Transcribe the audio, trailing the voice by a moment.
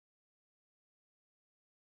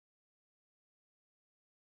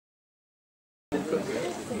Okay,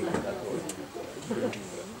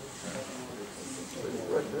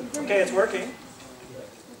 it's working.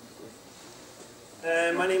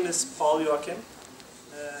 My name is Paal Joachim.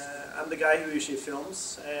 I'm the guy who usually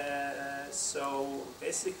films. So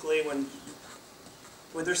basically, when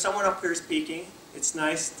there's someone up here speaking, it's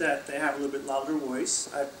nice that they have a little bit louder voice.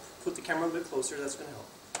 I put the camera a bit closer. That's going to help.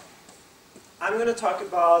 I'm going to talk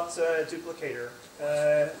about Duplicator,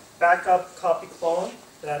 backup, copy, clone.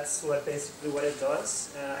 That's basically what it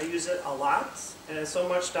does. I use it a lot, and so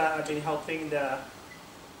much that I've been helping the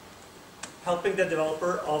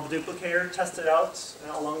developer of Duplicator test it out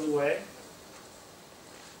along the way.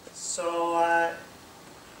 So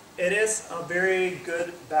it is a very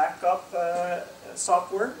good backup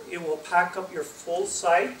software. It will back up your full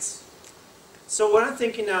site. So what I'm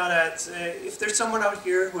thinking now that if there's someone out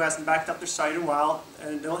here who hasn't backed up their site in a while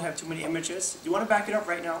and don't have too many images, do you want to back it up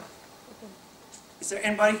right now? Is there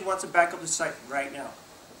anybody who wants to back up the site right now?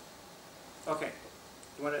 Okay.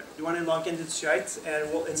 You want to log into the site, and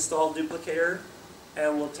we'll install Duplicator,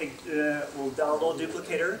 and we'll download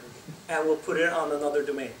Duplicator, and we'll put it on another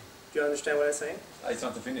domain. Do you understand what I'm saying? It's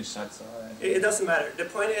not the finished site, so It doesn't matter. The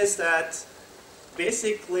point is that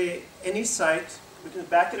basically any site, we can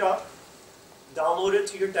back it up, download it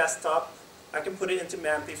to your desktop. I can put it into my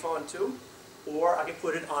MP phone too, or I can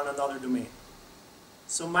put it on another domain.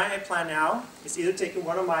 So my plan now is either taking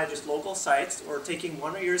one of my just local sites or taking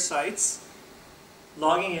one of your sites,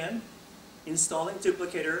 logging in, installing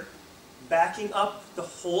Duplicator, backing up the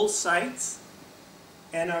whole site,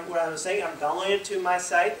 and what I was saying, I'm downloading it to my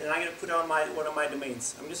site, and I'm going to put it on one of my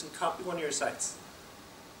domains. I'm just going to copy one of your sites.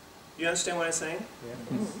 Do you understand what I'm saying?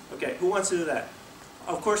 Yeah. Okay, who wants to do that?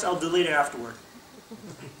 Of course, I'll delete it afterward.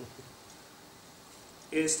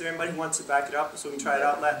 Is there anybody who wants to back it up so we can try it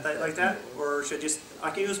out like that? Or should I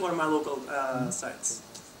can use one of my local sites.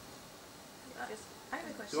 I have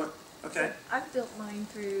a question. Okay. So I've built mine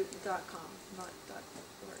through .com, not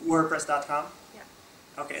 .org. WordPress.com?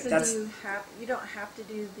 Yeah. Okay, so that's you don't have to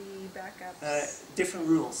do the backups? different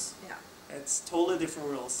rules. Yeah. It's totally different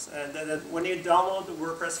rules. When you download the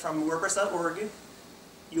WordPress from WordPress.org,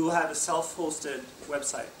 you will have a self-hosted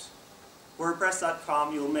website.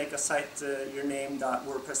 WordPress.com, you'll make a site, your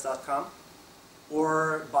name.wordpress.com,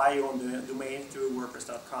 or buy your own domain through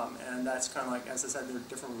WordPress.com. And that's kind of like, as I said, there are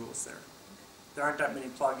different rules there. There aren't that many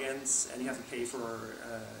plugins, and you have to pay for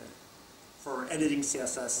editing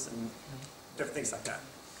CSS and different things like that.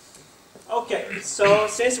 Okay, so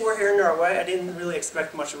since we're here in Norway, I didn't really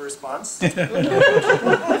expect much of a response. I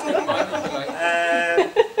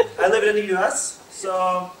live in the US,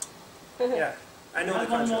 so yeah, I know the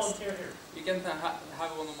countries. You can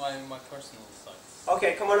have one of my personal sites.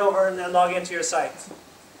 Okay, come on over and then log into your site.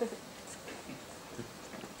 Maybe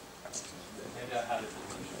I have it.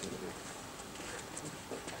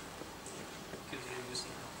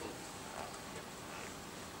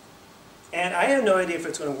 And I have no idea if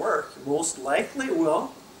it's going to work. Most likely it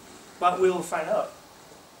will, but we will find out.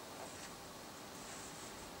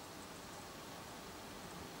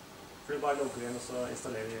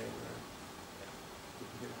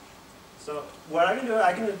 So what I can do,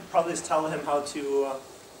 I can probably just tell him how to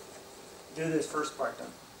do this first part then.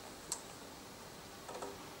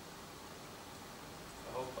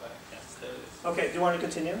 I hope I can stay this. Okay, do you want to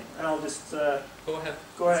continue? And I'll just Go ahead.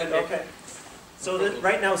 go ahead. It's Okay. So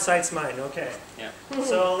right now, site's mine. Okay. Yeah.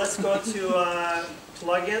 So let's go to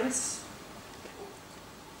plugins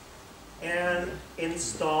and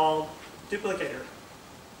install Duplicator.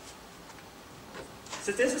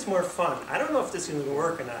 So this is more fun. I don't know if this is going to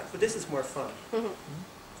work or not, but this is more fun.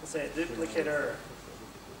 Let's say Duplicator.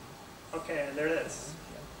 Okay, and there it is.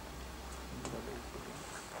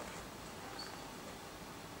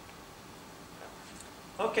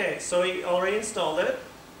 Okay, so you already installed it.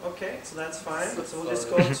 Okay, so that's fine. So we'll just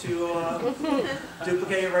go to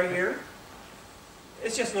Duplicator right here.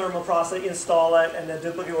 It's just normal process. Install it, and then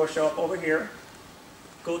Duplicator will show up over here.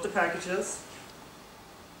 Go to Packages.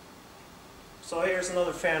 So here's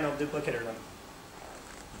another fan of Duplicator then.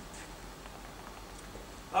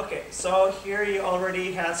 Okay, so here he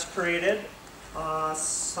already has created a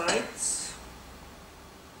site.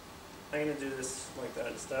 I'm going to do this like that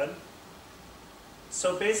instead.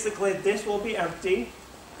 So basically, this will be empty.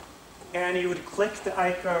 And you would click the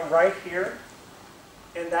icon right here,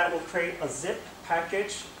 and that will create a zip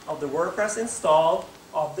package of the WordPress install,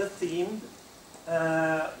 of the theme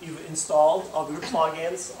you've installed, of your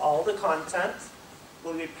plugins. All the content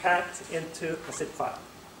will be packed into a zip file.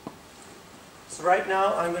 So right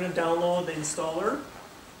now, I'm going to download the installer.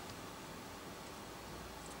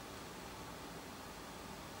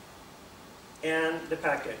 And the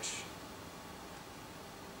package.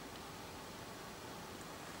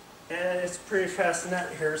 And it's pretty fast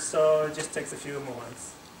net here, so it just takes a few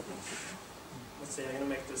moments. Let's see, I'm going to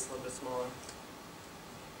make this a little bit smaller.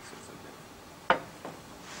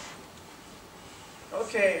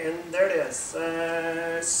 Okay, and there it is.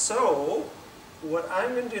 So, what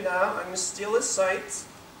I'm going to do now, I'm going to steal a site.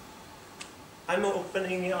 I'm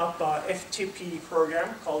opening up a FTP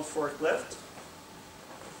program called Forklift.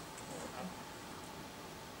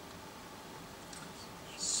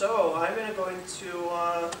 So, I'm going to go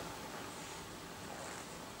into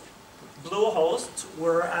Bluehost,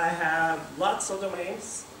 where I have lots of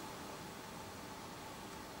domains.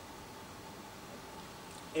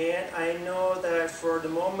 And I know that for the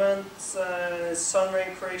moment,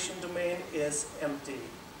 Sunrain creation domain is empty.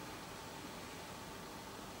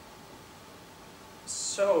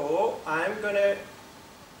 So I'm going to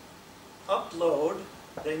upload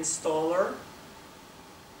the installer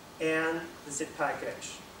and the zip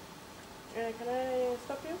package. Can I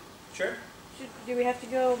stop you? Sure. Do we have to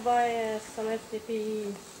go buy some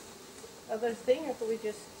FTP other thing, or could we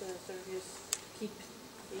just sort of keep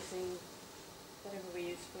using whatever we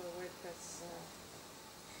use for WordPress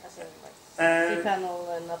as a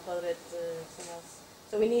cPanel and upload it somewhere else?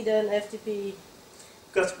 So we need an FTP.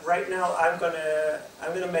 Because right now I'm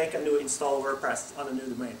gonna make a new install WordPress on a new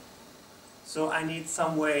domain. So I need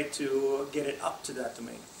some way to get it up to that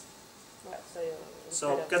domain. Right.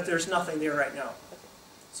 So because there's nothing there right now. Okay.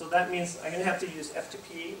 So that means I'm gonna have to use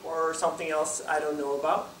FTP or something else I don't know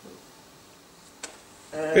about.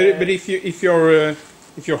 But if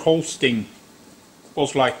your hosting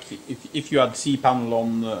was like if you had cPanel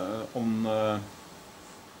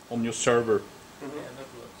on your server, Yeah, that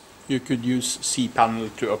works. you could use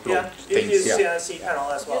cPanel to upload things. You can use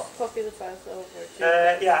cPanel as well. Just copy the files over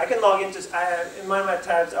to. Yeah, I can log into. In one of my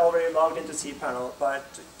tabs, I already logged into cPanel. But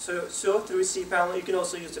so through cPanel, you can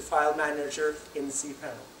also use the file manager in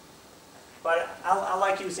cPanel. But I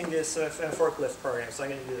like using this forklift program, so I'm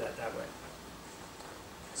going to do that way.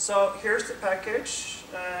 So here's the package.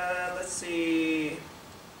 Let's see.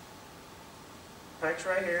 Package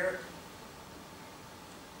right here.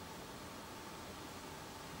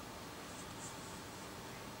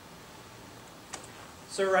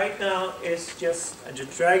 So right now it's just, I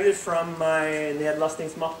just dragged it from my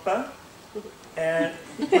nedlastingsmappe and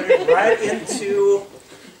put it right into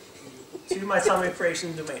my Sunrain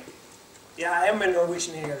creation domain. Yeah, I am in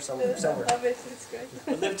Norwegian here somewhere. Obviously, it's great.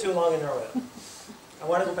 I lived too long in Norway. I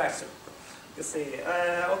want to go back soon. Let's see.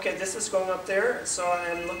 Okay, this is going up there, so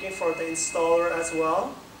I'm looking for the installer as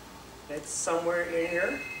well. It's somewhere in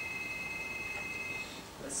here.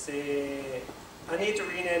 Let's see. I need to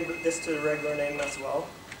rename this to the regular name as well.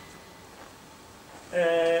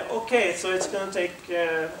 Okay, so it's going to take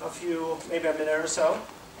maybe a minute or so.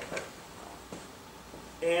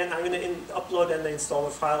 And I'm going to upload and install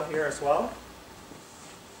the file here as well.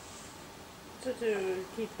 So to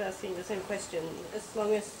keep asking the same question, as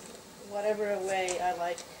long as whatever way I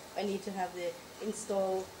like, I need to have the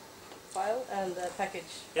install file and the package.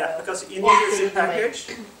 Yeah, because you need the zip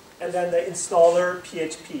package and then the installer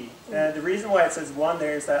PHP. The reason why it says one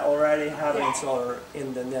there is that I already have an installer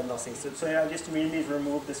in the nedlasting. So I just really need to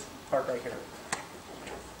remove this part right here.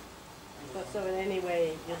 But so in any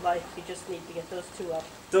way you'd like, you just need to get those two up.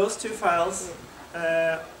 Those two files,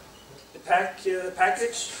 the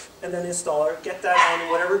package and then installer, get that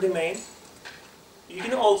on whatever domain. You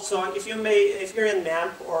can also, if you're in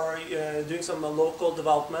MAMP or doing some local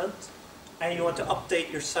development and you want to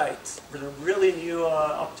update your site with a really new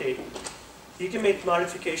update, you can make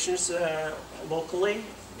modifications locally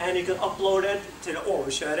and you can upload it to the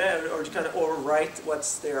overkjøre or to kind of overwrite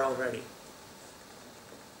what's there already.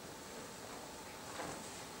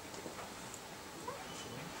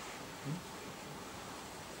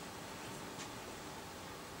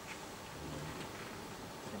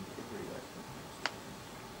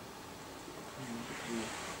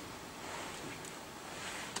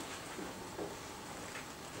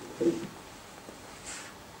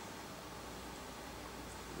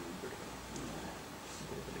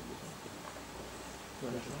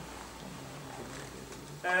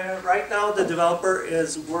 Right now the developer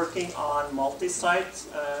is working on multi-site.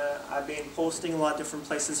 I've been posting a lot of different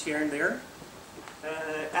places here and there,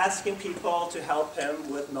 asking people to help him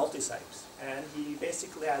with multi-site. And he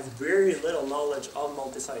basically has very little knowledge of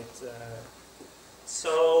multi-site.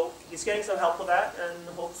 So he's getting some help with that, and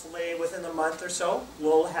hopefully within a month or so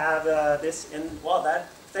we'll have this in,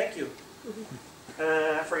 thank you.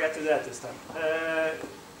 I forgot to do that this time.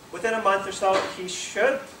 Within a month or so he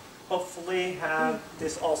should hopefully have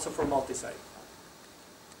this also for multi-site.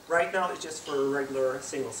 Right now it's just for regular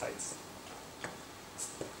single sites.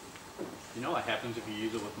 You know what happens if you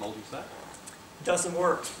use it with multi-site? Doesn't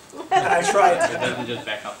work. I tried. It doesn't just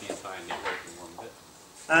back up the entire network in one bit.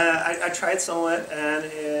 I tried somewhat,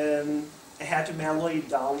 and I had to manually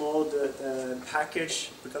download the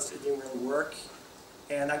package because it didn't really work,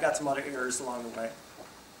 and I got some other errors along the way.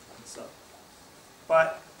 So,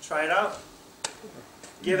 but try it out.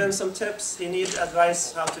 Give him some tips. He needs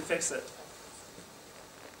advice how to fix it.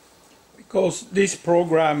 Because this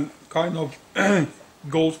program kind of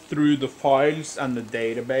goes through the files and the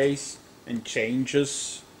database and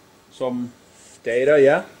changes some data,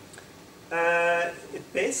 yeah?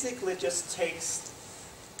 It basically just takes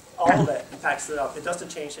all of it and packs it up. It doesn't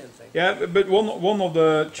change anything. Yeah, but one of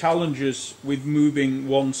the challenges with moving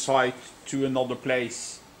one site to another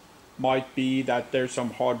place might be that there's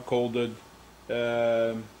some hard-coded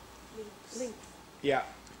Links. yeah,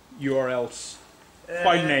 URLs,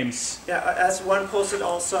 file names. Yeah, as one posted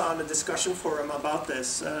also on the discussion forum about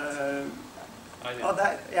this. I did. Oh,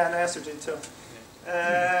 that, yeah, and I answered it too.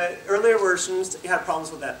 Earlier versions, you had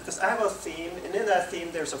problems with that because I have a theme, and in that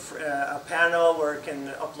theme there's a panel where it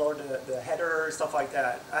can upload the header and stuff like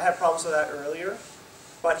that. I had problems with that earlier,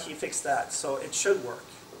 but he fixed that, so it should work.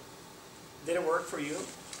 Did it work for you?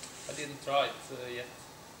 I didn't try it yet.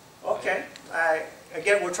 Okay.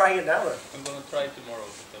 Again, we're trying it now. I'm gonna try it tomorrow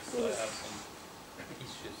because I have some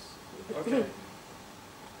issues. Okay.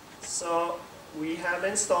 So we have the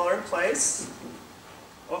installer in place.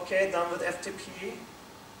 Okay, done with FTP.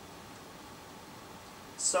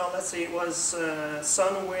 So let's see, it was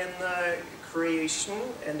Sunwin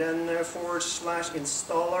creation and then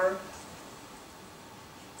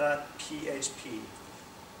 /installer.php.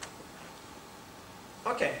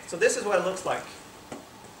 Okay, so this is what it looks like.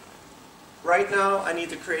 Right now, I need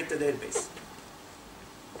to create the database.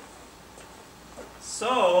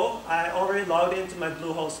 So I already logged into my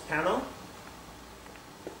Bluehost panel.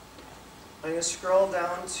 I'm going to scroll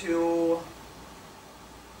down to,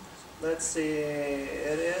 let's see,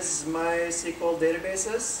 it is MySQL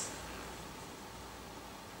databases.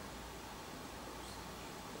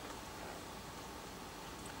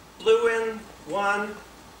 Bluewin 1,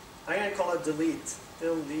 I'm going to call it delete.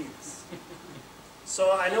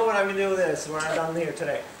 So I know what I'm going to do with this when I'm done here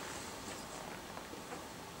today.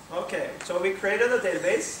 Okay, so we created a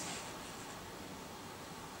database.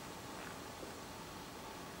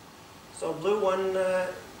 So blue one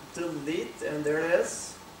delete, and there it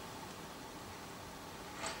is.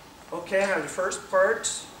 Okay, I have the first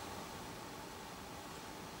part.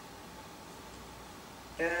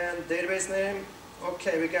 And database name.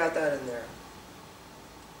 Okay, we got that in there.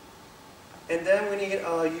 And then we need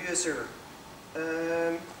a user.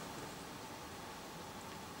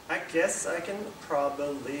 I guess I can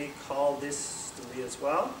probably call this delete as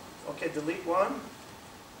well. Okay, delete one.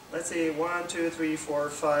 Let's see, 1, 2, 3, 4,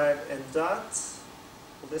 5, and dot.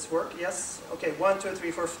 Will this work? Yes. Okay, 1, 2,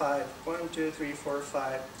 3, 4, 5. 1, 2, 3, 4,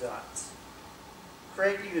 5, dot.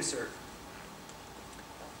 Create user.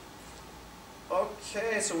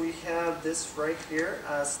 Okay, so we have this right here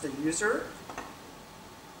as the user.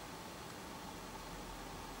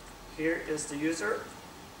 Here is the user.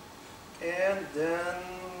 And then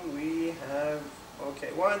we have,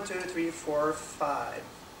 okay, 1, 2, 3, 4, 5.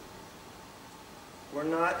 We're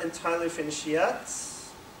not entirely finished yet.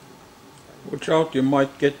 Watch out, you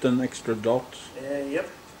might get an extra dot. Yep.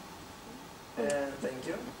 And thank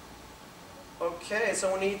you. Okay,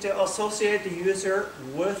 so we need to associate the user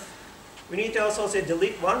with, we need to associate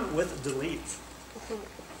delete one with delete.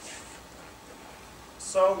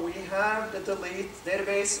 So we have the delete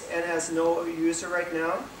database and has no user right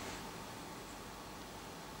now.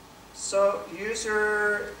 So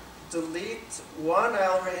user delete one, I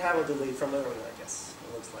already have a delete from earlier, I guess,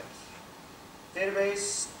 it looks like.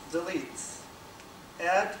 Database delete.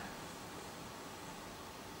 Add.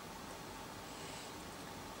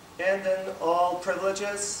 And then all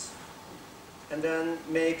privileges. And then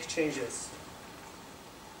make changes.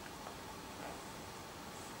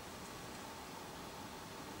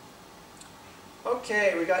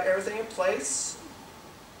 Okay, we got everything in place.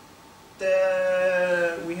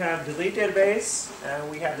 We have delete database,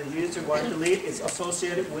 and we have the user one delete is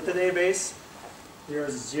associated with the database.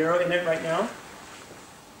 There's 0 in it right now.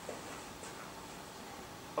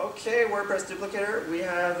 Okay, WordPress duplicator. We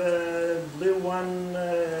have blue one,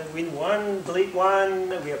 win one, delete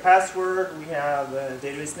one. We have password. We have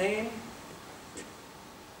database name.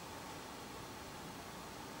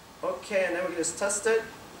 Okay, and then we just test it.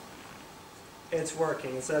 It's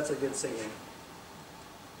working, so that's a good signal.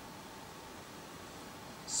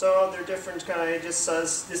 So they're different kind of, it just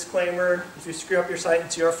says disclaimer, if you screw up your site,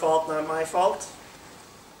 it's your fault, not my fault.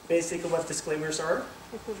 Basically what disclaimers are.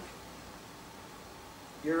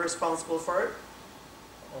 You're responsible for it?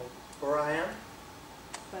 Oh, Or I am?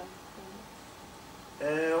 Well,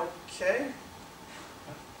 Okay. you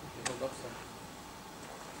hold up some.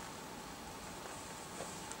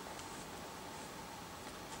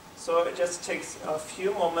 So it just takes a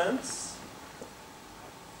few moments.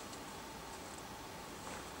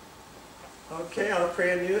 Okay, I'll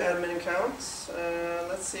create a new admin account.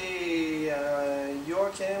 Let's see,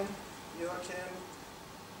 Joachim,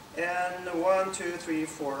 and 1, 2, 3,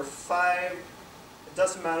 4, 5. It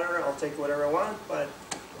doesn't matter, I'll take whatever I want, but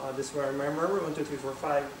this is where I remember. 1, 2, 3, 4,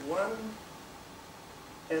 5, 1.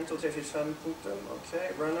 And 2, 3, 4, 5, punktum.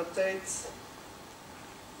 Okay, run updates.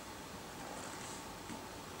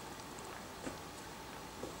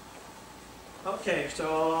 Okay,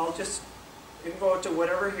 so I'll just go to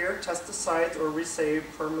whatever here, test the site or resave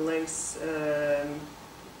permalinks,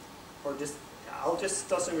 or just,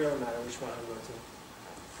 doesn't really matter which one I'm going to.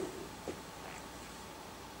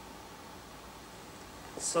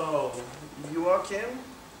 So, Joachim,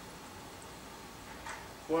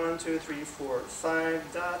 1, 2, 3, 4,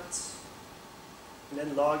 5 dots, and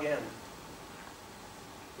then log in.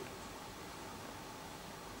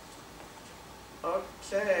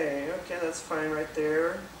 Okay, that's fine right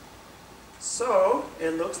there. So,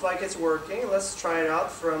 it looks like it's working. Let's try it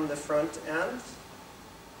out from the front end.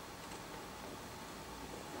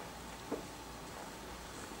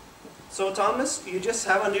 So, Thomas, you just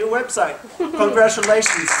have a new website.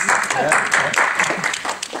 Congratulations.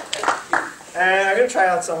 And I'm going to try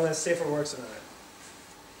out some of this, see if it works or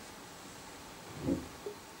not.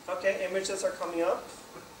 Okay, images are coming up.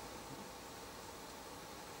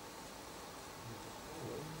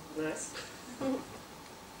 Nice.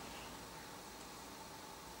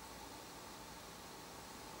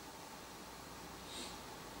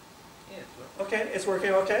 Okay, it's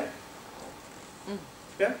working okay?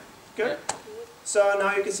 Yeah, good. So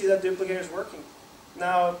now you can see that Duplicator is working.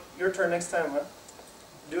 Now, your turn next time, huh?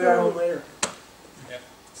 Do it at home later. Yeah.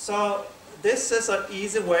 So, this is an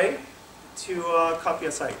easy way to copy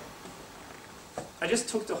a site. I just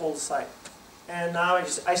took the whole site. And now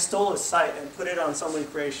I stole a site and put it on someone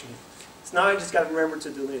creation. So now I just got to remember to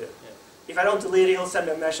delete it. Yeah. If I don't delete it, he'll send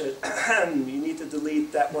me a message. You need to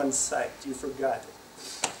delete that one site. You forgot.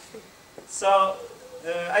 So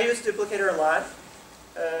I use Duplicator a lot.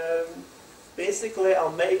 Basically,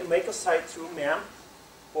 I'll make a site through MAMP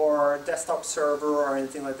or desktop server or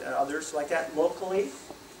anything like that, others like that locally.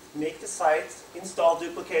 Make the site, install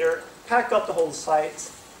Duplicator, pack up the whole site,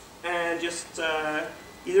 and just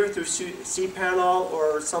either through cPanel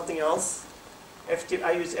or something else,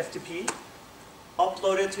 I use FTP,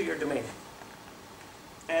 upload it to your domain.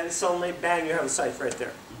 And suddenly, bang, you have a site right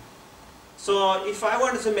there. So if I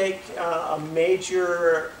wanted to make a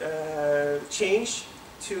major change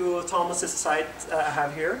to Thomas's site I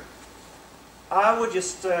have here, I would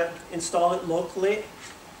just install it locally,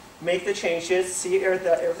 make the changes, see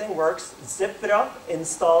that everything works, zip it up,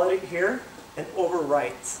 install it here, and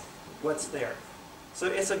overwrite what's there. So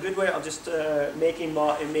it's a good way of just making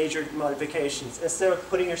major modifications. Instead of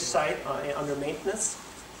putting your site under maintenance,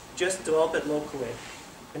 just develop it locally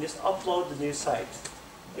and just upload the new site.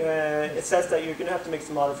 It says that you're going to have to make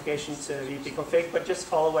some modifications to VP config, but just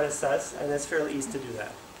follow what it says, and it's fairly easy to do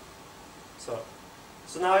that. So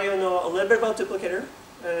now you know a little bit about Duplicator.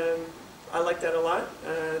 I like that a lot.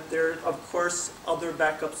 There are, of course, other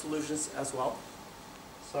backup solutions as well.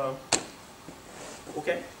 So,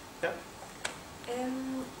 okay, yeah.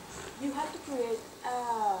 You had to create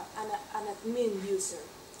an admin user.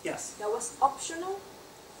 Yes. That was optional,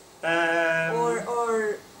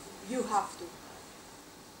 or you have to.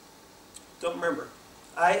 Don't remember.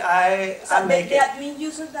 I So make the it. admin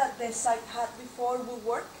user that the site had before will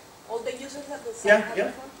work. All the users that the site had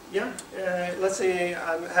before. Yeah. Let's say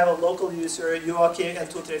I have a local user, Joachim and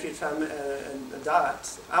 2, 3, 4, 5 and dot.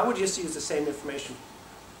 I would just use the same information.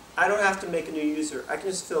 I don't have to make a new user. I can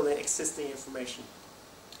just fill in existing information.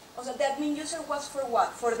 Also, the admin user was for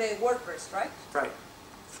what? For the WordPress, right? Right.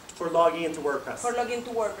 For logging into WordPress. For logging to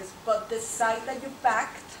WordPress. But the site that you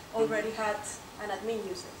packed already had an admin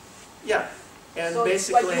user. Yeah. And so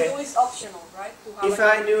basically, what you do is optional, right? To have if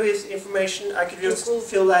I knew his information, I could just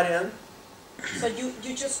fill that in. So you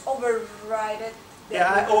just override it.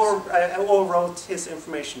 Yeah, I overwrote his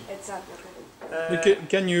information. Exactly.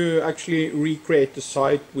 Can you actually recreate the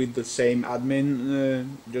site with the same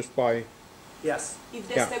admin just by... Yes. If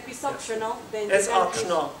the step is optional, then it's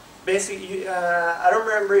optional. Basically, I don't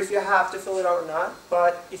remember if you have to fill it out or not,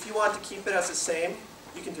 but if you want to keep it as the same,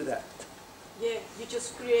 you can do that. Yeah, you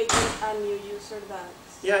just create a new user that...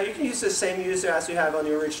 Yeah, you can use the same user as you have on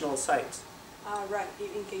the original site. Right,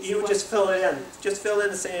 in case You would want just fill it in. to- Just fill in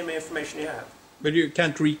the same information you have. But you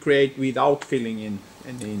can't recreate without filling in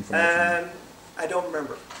any information. I don't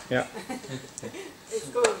remember. Yeah. It's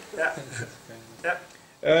good. Yeah.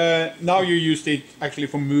 Yeah. Now you used it actually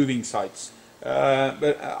for moving sites.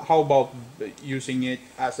 But how about using it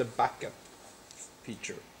as a backup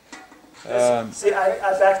feature? See,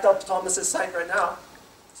 I backed up Thomas's site right now.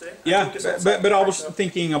 See? I Yeah, took his whole but site I back was up.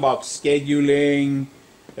 thinking about scheduling,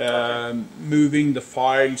 moving the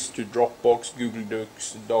files to Dropbox, Google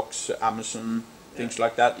Docs, Amazon, things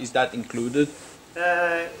like that. Is that included?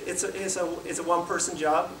 It's a one-person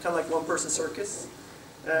job, kind of like one-person circus.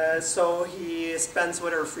 So he spends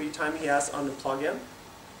whatever free time he has on the plugin.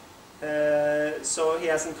 So he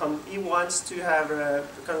hasn't come. He wants to have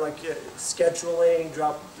kind of like scheduling,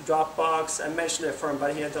 Dropbox. I mentioned it for him,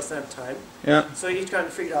 but he doesn't have time. Yeah. So he kind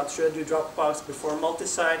of figured out, should I do Dropbox before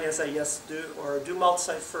multi-site? And I said, yes, do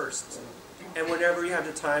multi-site first. And whenever you have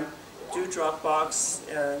the time, do Dropbox.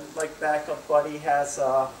 Like Backup Buddy has,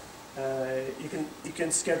 you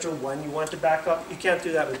can schedule when you want to back up. You can't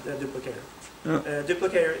do that with Duplicator. Yeah.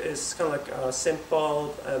 Duplicator is kind of like a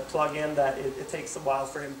simple plugin that it takes a while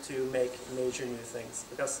for him to make major new things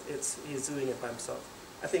because he's doing it by himself.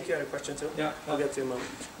 I think you had a question too? Yeah. I'll get to you in a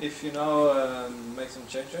moment. If you now make some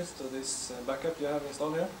changes to this backup you have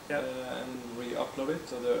installed here Yeah. and re-upload it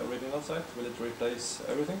to the original site, will it replace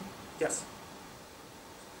everything? Yes.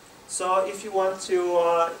 So if you want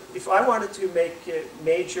to, if I wanted to make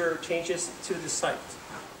major changes to the site,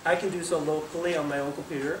 I can do so locally on my own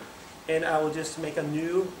computer, and I will just make a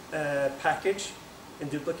new package in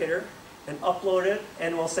Duplicator and upload it,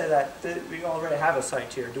 and we'll say that we already have a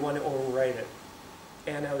site here. Do you want to overwrite it?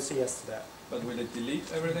 And I will say yes to that. But will it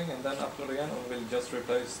delete everything and then upload again, or will it just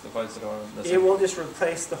replace the files that are on the site? It will just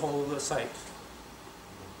replace the whole site.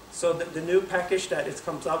 So the new package that it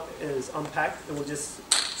comes up is unpacked. It will just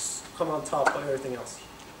come on top of everything else.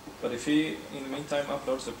 But if he, in the meantime,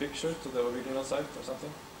 uploads a picture to the original site or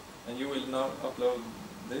something, and you will now upload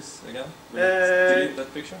this again, will it delete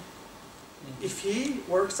that picture? If he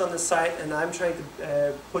works on the site and I'm trying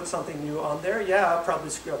to put something new on there, yeah, I'll probably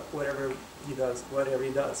screw up whatever he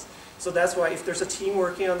does. So that's why if there's a team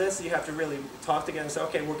working on this, you have to really talk together and say,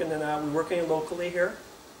 okay, we're working locally here.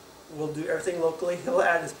 We'll do everything locally. He'll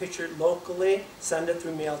add his picture locally, send it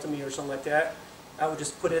through mail to me or something like that. I would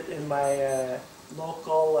just put it in my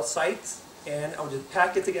local site, and I would just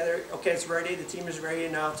pack it together. Okay, it's ready. The team is ready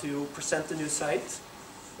now to present the new site,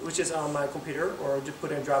 which is on my computer, or just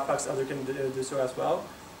put it in Dropbox. Other can do so as well.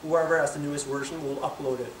 Whoever has the newest version will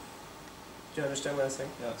upload it. Do you understand what I'm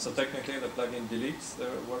saying? Yeah. So technically, the plugin deletes the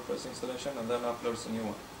WordPress installation and then uploads a new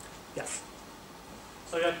one. Yes.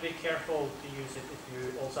 So you have to be careful to use it if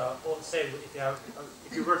you also say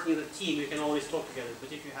if you're working in a team, you can always talk together.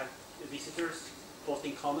 But if you have visitors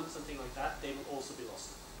posting comments and things like that, they will also be lost.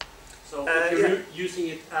 So if you're using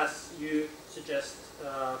it as you suggest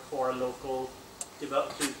for a local to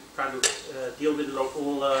kind of deal with the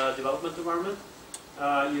local development environment,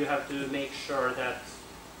 you have to make sure that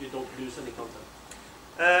you don't lose any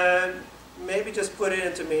content. Maybe just put it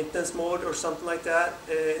into maintenance mode or something like that.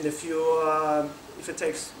 And if it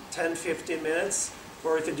takes 10-15 minutes,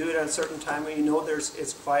 or if you do it at a certain time when you know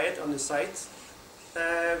it's quiet on the site.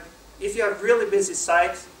 If you have a really busy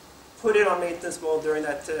site, put it on maintenance mode during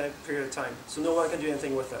that period of time, so no one can do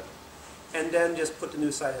anything with it. And then just put the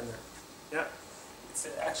new site in there. Yeah.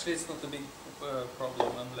 Actually, it's not a big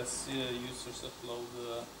problem unless users upload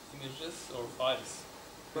images or files.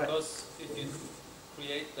 Because if you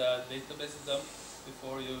create a database dump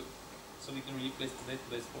before you, so we can replace the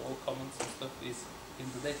database for all comments and stuff is in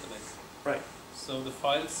the database. Right. So the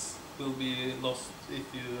files will be lost if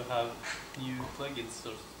you have new plugins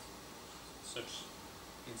or such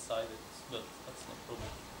inside it, but that's not a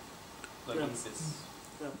problem. Plugins is...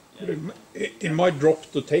 But it might drop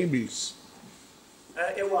the tables.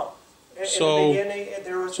 It will. In So- the beginning,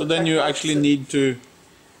 there was So then you actually need to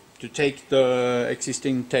take the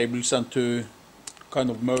existing tables and to kind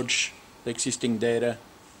of merge the existing data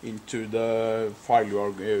into the file you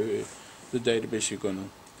are, the database you're gonna.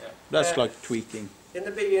 That's like tweaking. In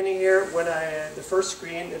the beginning here, when the first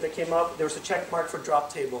screen that came up, there was a check mark for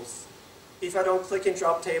drop tables. If I don't click in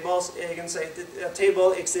drop tables, it can say the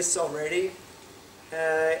table exists already,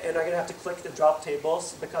 and I'm gonna have to click the drop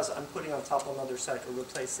tables because I'm putting on top of another site or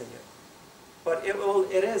replacing it. But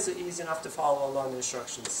it is easy enough to follow along the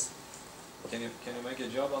instructions. Can you make a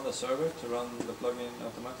job on the server to run the plugin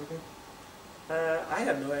automatically? I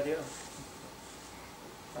have no idea.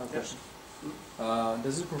 Question.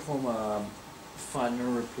 Does it perform a find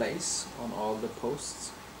and replace on all the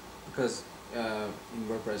posts? Because in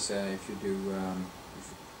WordPress, if you do if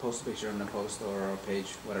you post a picture on a post or a page,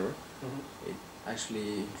 whatever, it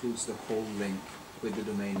actually includes the whole link with the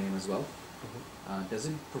domain name as well. Does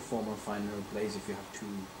it perform or find a place if you have two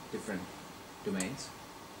different domains?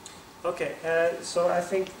 Okay, so I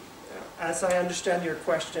think, as I understand your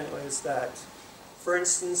question, is that, for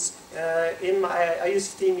instance, I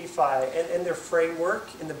use Themify, and in their framework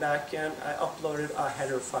in the backend, I uploaded a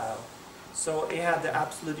header file. So it had the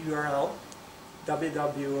absolute URL,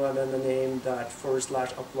 www, and then the name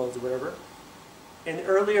 /uploads or whatever. In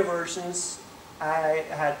earlier versions, I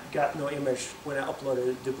had got no image when I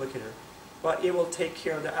uploaded Duplicator, but it will take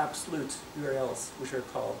care of the absolute URLs, which are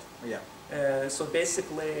called. Yeah. So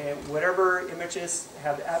basically, whatever images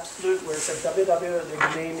have the absolute, where it says www, the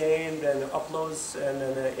domain name, then uploads, and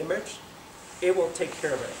then the image, it will take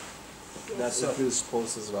care of it. That includes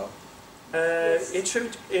posts as well. It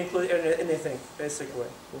should include anything, basically.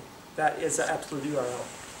 That is the absolute URL.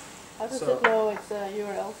 How does it know it's a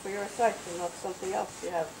URL for your site and not something else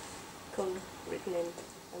you have code written in?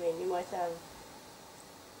 I mean, you might have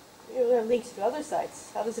links to other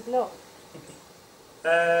sites. How does it know?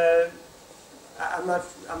 I'm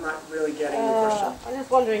not really getting the question. I'm just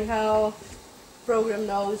wondering how program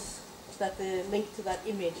knows that the link to that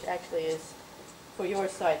image actually is for your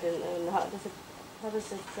site, and how does it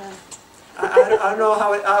I don't know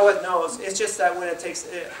how it knows. It's just that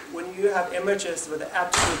when you have images with the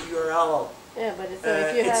absolute URL, yeah, but if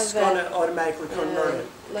you it's have going to automatically convert it.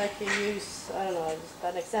 like you use, I don't know, just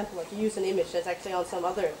an example, like you use an image that's actually on some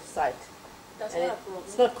other site. That's And not a problem.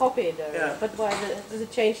 it's not copied, Yeah. but why does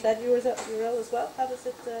it change that URL as well? How does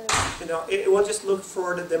it? You know, it will just look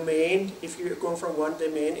for the domain. If you're going from one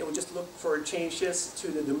domain, it will just look for changes to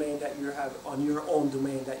the domain that you have on your own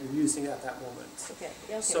domain that you're using at that moment. Okay.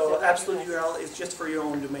 Yeah, okay. So absolute URL is just for your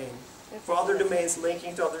own domain. Okay. For other domains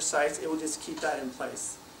linking to other sites, it will just keep that in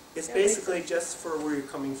place. It's Yeah, basically just for where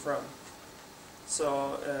you're coming from.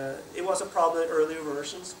 So it was a problem in earlier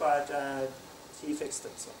versions, but he fixed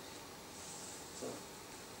it. So.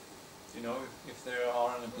 Do you know if there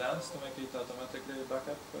are any plans to make it automatically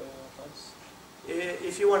backup files?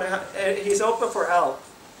 If you want to, he's open for help.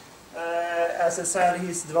 As I said,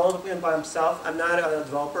 he's developing by himself. I'm not a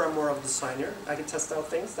developer, I'm more of a designer. I can test out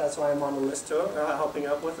things, that's why I'm on the list too, helping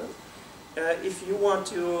out with it. If you want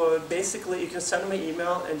to, basically you can send him an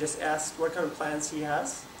email and just ask what kind of plans he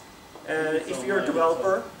has. If you're a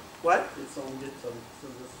developer, what? It's on GitHub, so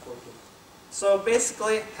just focus. So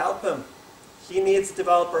basically, help him. He needs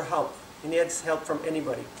developer help. He needs help from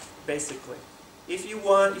anybody, basically. If you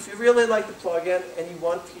really like the plugin and you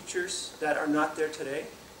want features that are not there today,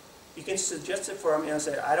 you can suggest it for him and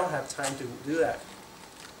say, I don't have time to do that.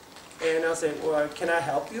 And I'll say, well, can I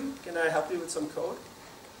help you? Can I help you with some code?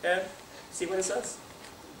 And see what it says.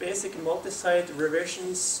 Basic multi-site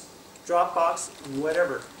revisions, Dropbox,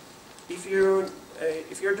 whatever. If you're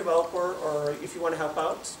a developer or if you want to help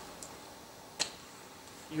out,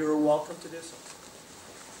 you're welcome to do so.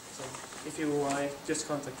 So if you want, just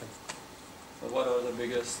contact them. So what are the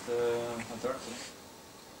biggest alternatives?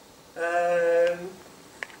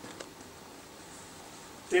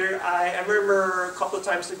 I remember a couple of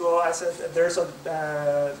times ago I said that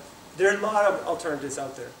there are a lot of alternatives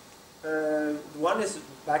out there. One is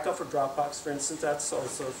backup for Dropbox, for instance. That's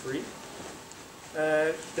also free.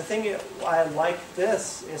 The thing I like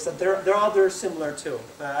this is that there are others similar too.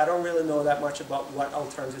 I don't really know that much about what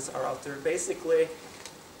alternatives are out there. Basically,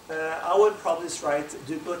 I would probably just write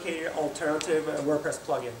Duplicator alternative WordPress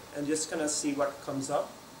plugin and just kind of see what comes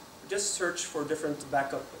up. Just search for different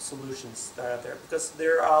backup solutions that are out there, because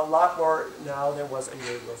there are a lot more now than was a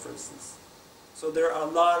year ago, for instance. So there are a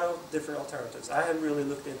lot of different alternatives. I haven't really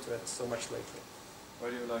looked into it so much lately. Why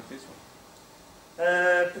do you like this one?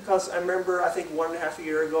 Because I remember, I think 1.5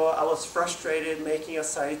 years ago, I was frustrated making a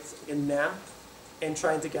site in NAMP and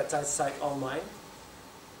trying to get that site online.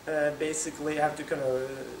 Basically, I have to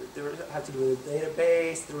have to do a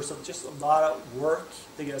database. There was just a lot of work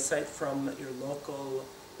to get a site from your local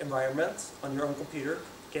environment on your own computer,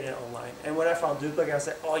 get it online. And when I found Duplicator, I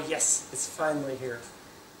said, oh yes, it's finally here.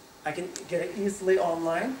 I can get it easily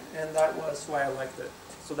online, and that was why I liked it.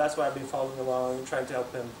 So that's why I've been following along, trying to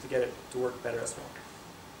help him to get it to work better as well.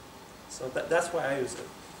 So that's why I use it.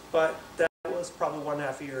 But that was probably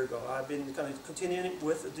 1.5 years ago. I've been kind of continuing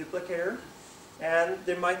with the Duplicator, and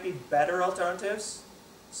there might be better alternatives.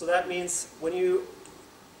 So that means when you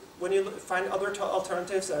find other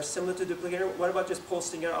alternatives that are similar to Duplicator, what about just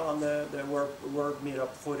posting it on the Word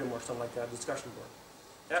Meetup forum or something like that, discussion board?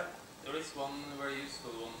 Yeah. There is one very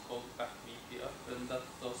useful one called BackVP, and that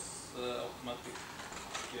does automatic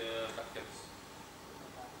backups.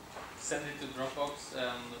 send it to Dropbox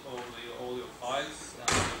and all your files and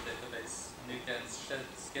your database, and you can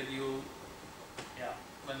schedule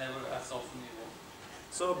whenever, as often you want.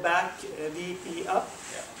 So back VP up.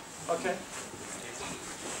 Yeah. Okay.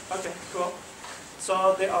 Okay, cool.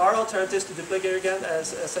 So there are alternatives to Duplicator again.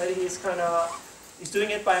 As I said, he's doing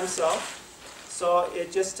it by himself. So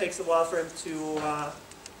it just takes a while for him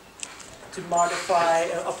to modify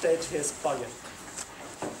and update his plugin.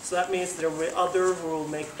 So that means there will be others who will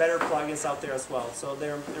make better plugins out there as well. So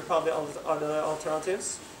there are probably other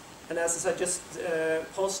alternatives. And as I said, just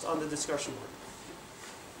post on the discussion board.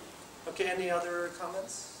 Okay, any other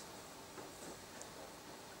comments?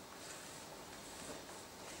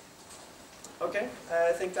 Okay,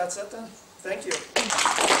 I think that's it then. Thank you.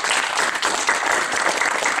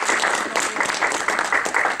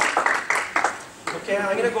 Okay,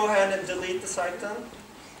 I'm going to go ahead and delete the site then.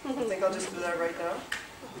 I think I'll just do that right now.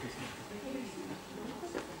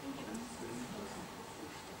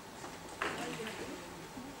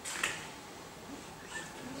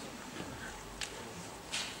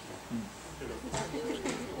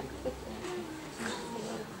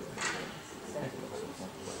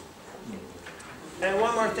 And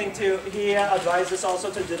one more thing too, he advises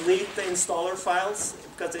also to delete the installer files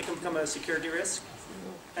because they can become a security risk.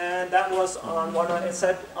 And that was on it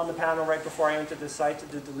said on the panel right before I entered the site to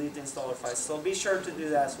delete the installer files. So be sure to do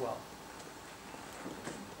that as well.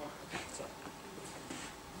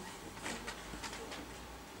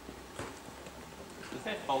 Does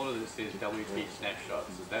that folder that says WP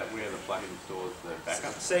snapshots, is that where the plugin stores the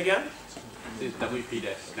backup? Say again? It says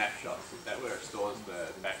WP-snapshots, is that where it stores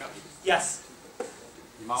the backup? Yes.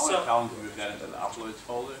 You might want to tell them to move that into the uploads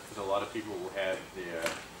folder, because a lot of people will have their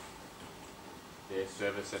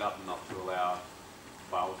server set up not to allow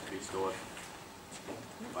files to be stored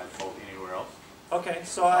by default anywhere else. Okay,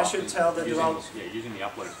 so I should tell the developer. Yeah, using the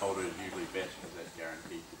uploads folder is usually best because that's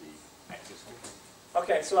guaranteed to be accessible.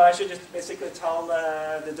 Okay, so I should just basically tell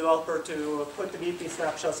the developer to put the VP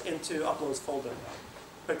snapshots into uploads folder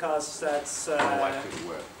because that's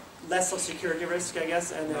less of security risk, I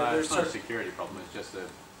guess. And no, it's not a security problem. It's just that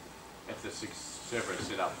if the server is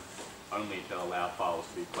set up only to allow files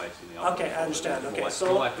to be placed in the upload folder, I understand. Okay, it's so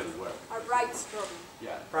more likely to work. A rights problem.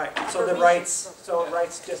 Yeah. Right. So the rights,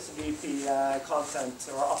 rights just to VP content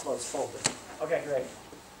or uploads folder. Okay, great.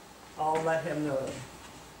 I'll let him know.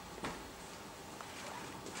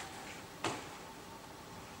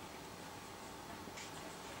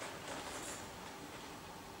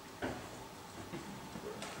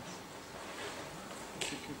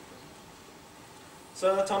 So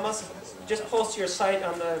Thomas, just post your site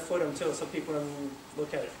on the forum too, so people can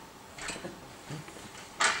look at it.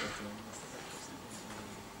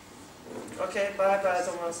 Okay, bye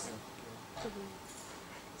Thomas.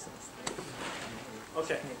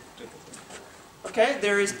 Okay. Okay,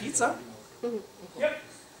 there is pizza. Yep.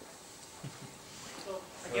 So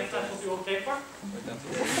I guess that's what you all came for?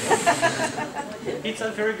 Pizza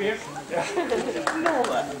and very beer. Yeah.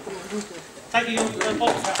 Thank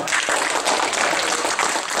you.